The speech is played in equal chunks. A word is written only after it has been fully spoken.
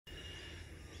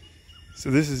So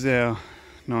this is our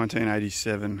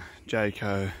 1987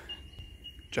 Jayco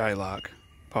Jaylark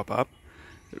pop-up.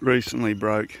 It recently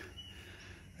broke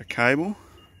a cable,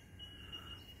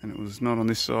 and it was not on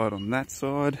this side, on that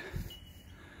side,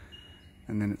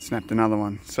 and then it snapped another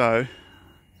one. So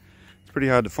it's pretty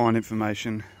hard to find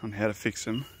information on how to fix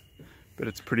them, but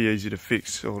it's pretty easy to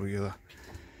fix altogether.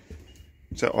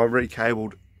 So I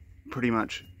recabled pretty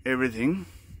much everything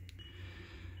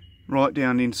right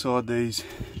down inside these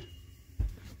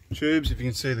tubes. If you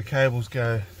can see, the cables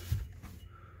go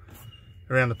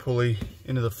around the pulley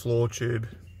into the floor tube,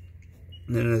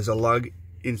 and then there's a lug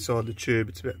inside the tube.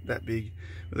 It's about that big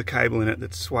with a cable in it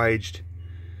that's swaged.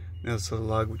 Now it's the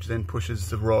lug which then pushes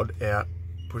the rod out,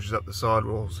 pushes up the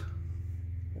sidewalls,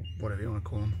 whatever you want to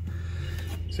call them.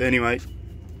 So anyway,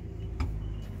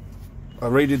 I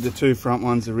redid the two front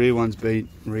ones. The rear one's been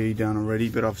redone already,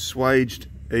 but I've swaged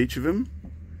each of them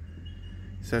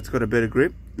so it's got a better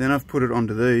grip. Then I've put it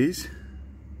onto these,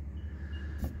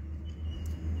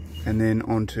 and then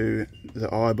onto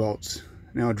the eye bolts.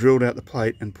 Now I drilled out the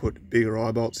plate and put bigger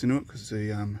eye bolts into it because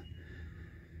the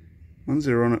ones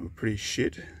that are on it were pretty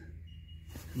shit.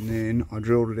 And then I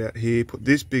drilled it out here, put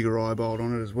this bigger eye bolt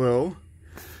on it as well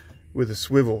with a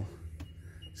swivel.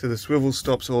 So the swivel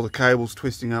stops all the cables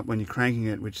twisting up when you're cranking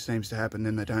it, which seems to happen,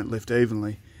 then they don't lift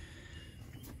evenly.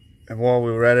 And while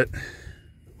we were at it,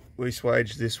 we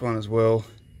swaged this one as well,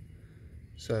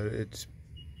 so it's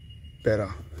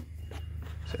better.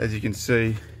 So as you can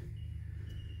see,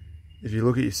 if you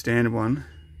look at your standard one,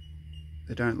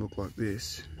 they don't look like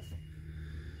this.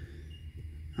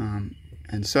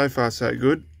 And so far so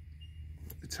good.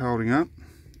 It's holding up,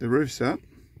 the roof's up,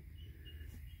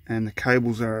 and the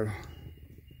cables are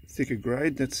thicker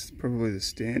grade. That's probably the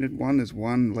standard one. There's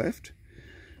one left,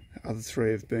 the other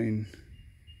three have been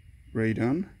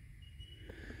redone.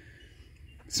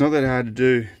 It's not that hard to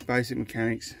do, basic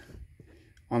mechanics.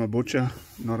 I'm a butcher,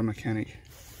 not a mechanic,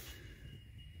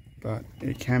 but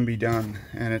it can be done,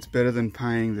 and it's better than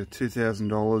paying the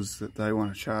 $2,000 that they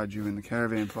want to charge you in the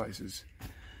caravan places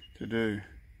to do.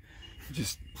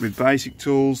 Just with basic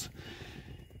tools,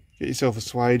 get yourself a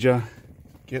swager,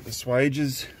 get the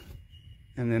swagers,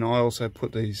 and then I also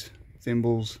put these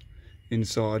thimbles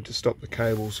inside to stop the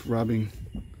cables rubbing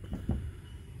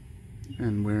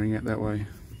and wearing out that way.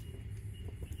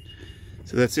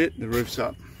 So that's it, the roof's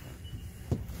up.